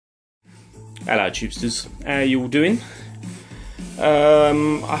Hello Tubesters, how you all doing?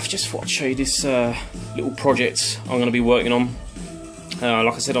 I've just thought I'd show you this little project I'm going to be working on.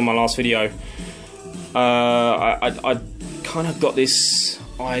 Like I said on my last video, I kind of got this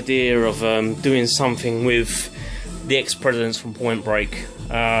idea of doing something with the ex-presidents from Point Break.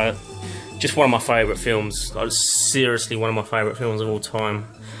 Just one of my favourite films, seriously one of my favourite films of all time.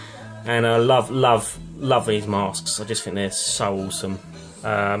 And I love these masks. I just think they're so awesome.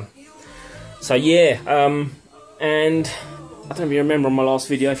 So yeah, and I don't know if you remember on my last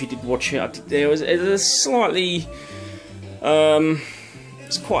video, if you did watch it, there was a slightly,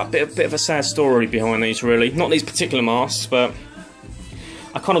 it's quite a bit of a sad story behind these, really. Not these particular masks, but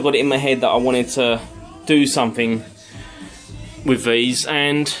I kind of got it in my head that I wanted to do something with these,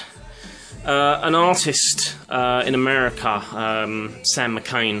 and an artist in America, Sam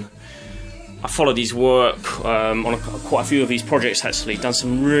McCain, I followed his work on quite a few of his projects actually. Done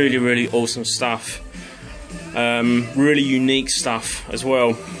some really awesome stuff, really unique stuff as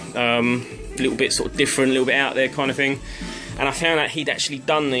well. A little bit sort of different, a little bit out there kind of thing. And I found out he'd actually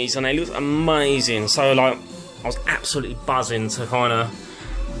done these, and they looked amazing. So like, I was absolutely buzzing to kind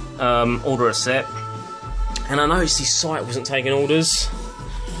of order a set. And I noticed his site wasn't taking orders,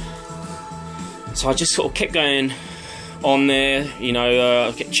 so I just sort of kept going on there, you know,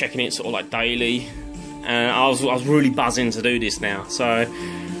 I kept checking it sort of like daily, and I was really buzzing to do this now, so I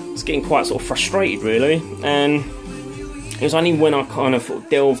was getting quite sort of frustrated really. And it was only when I kind of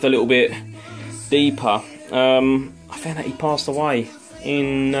delved a little bit deeper, I found out he passed away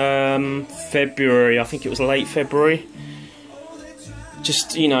in February. I think it was late February.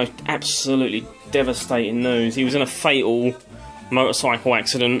 Just, you know, absolutely devastating news. He was in a fatal motorcycle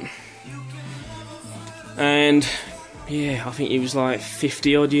accident, and yeah, I think he was like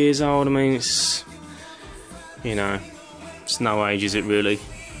 50 odd years old. I mean, it's, you know, it's no age, is it really?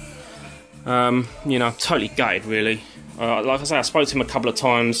 You know, totally gutted really. Like I say, I spoke to him a couple of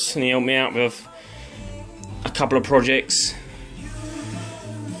times and he helped me out with a couple of projects,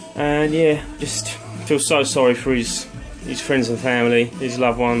 and yeah, just feel so sorry for his friends and family, his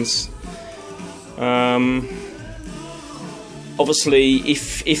loved ones. Obviously,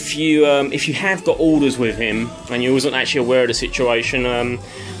 if you have got orders with him and you wasn't actually aware of the situation,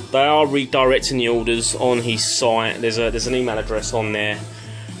 they are redirecting the orders on his site. There's an email address on there.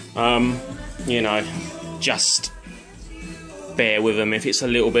 You know, just bear with them if it's a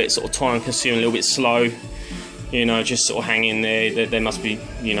little bit sort of time consuming, a little bit slow. You know, just sort of hang in there. They must be,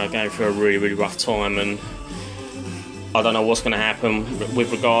 you know, going through a really rough time, and I don't know what's going to happen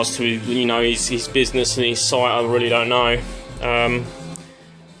with regards to, you know, his business and his site. I really don't know.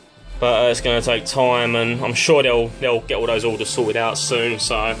 But it's going to take time, and I'm sure they'll get all those orders sorted out soon.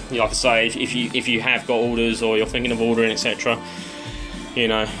 So, like I say, if you have got orders or you're thinking of ordering, etc., you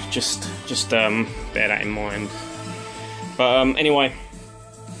know, just bear that in mind. But anyway,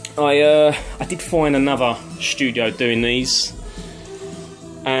 I did find another studio doing these,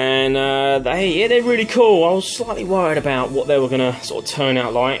 and they're really cool. I was slightly worried about what they were going to sort of turn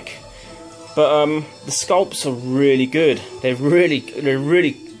out like. But the sculpts are really good. They're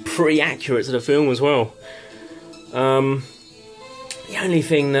really pretty accurate to the film as well. The only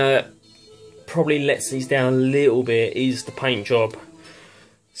thing that probably lets these down a little bit is the paint job.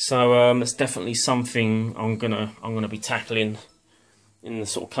 So it's definitely something I'm gonna be tackling in the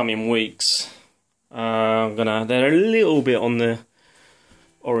sort of coming weeks. They're a little bit on the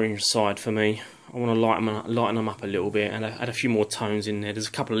orange side for me. I want to lighten them up a little bit and add a few more tones in there. There's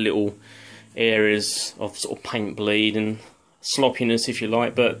a couple of little areas of sort of paint bleed and sloppiness, if you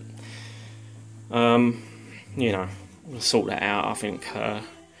like, but you know, we'll sort that out. I think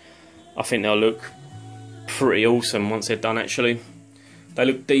they'll look pretty awesome once they're done. Actually, they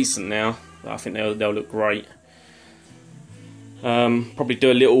look decent now. I think they'll look great. Probably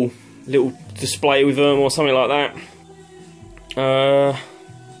do a little display with them or something like that.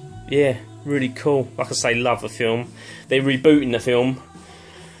 Yeah, really cool. Like I say, love the film. They're rebooting the film.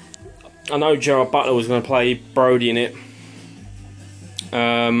 I know Gerard Butler was going to play Brody in it,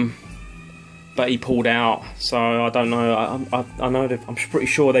 but he pulled out, so I don't know. I know I'm pretty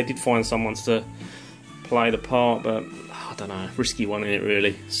sure they did find someone to play the part, but I don't know. Risky one, in it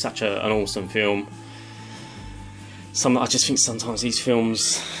really. Such an awesome film. I just think sometimes these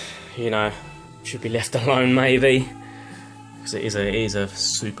films, you know, should be left alone maybe, because it is a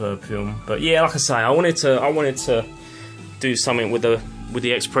superb film. But yeah, like I say, I wanted to do something with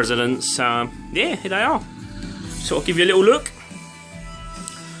the ex-presidents. Yeah, here they are. Sort of give you a little look.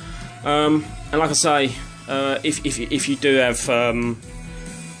 And like I say, if you do have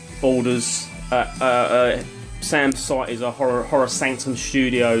orders, Sam's site is a Horror Sanctum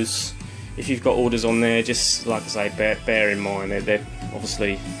Studios if you've got orders on there, just like I say, bear in mind they're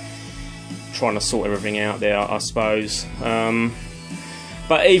obviously trying to sort everything out there, I suppose.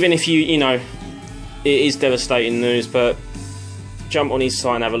 But even if you know, it is devastating news, but jump on his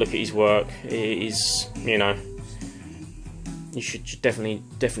site and have a look at his work. It is, you know, you should definitely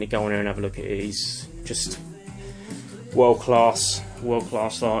go on there and have a look at it. He's just world class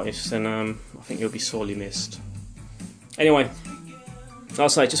artist, and I think he'll be sorely missed. Anyway, I'll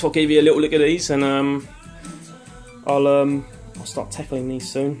say, just want to give you a little look at these, and I'll start tackling these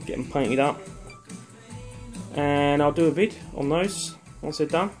soon, get them painted up, and I'll do a vid on those once they're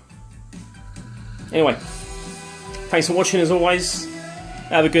done. Anyway, thanks for watching as always.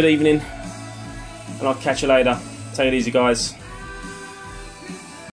 Have a good evening, and I'll catch you later. Take it easy, guys.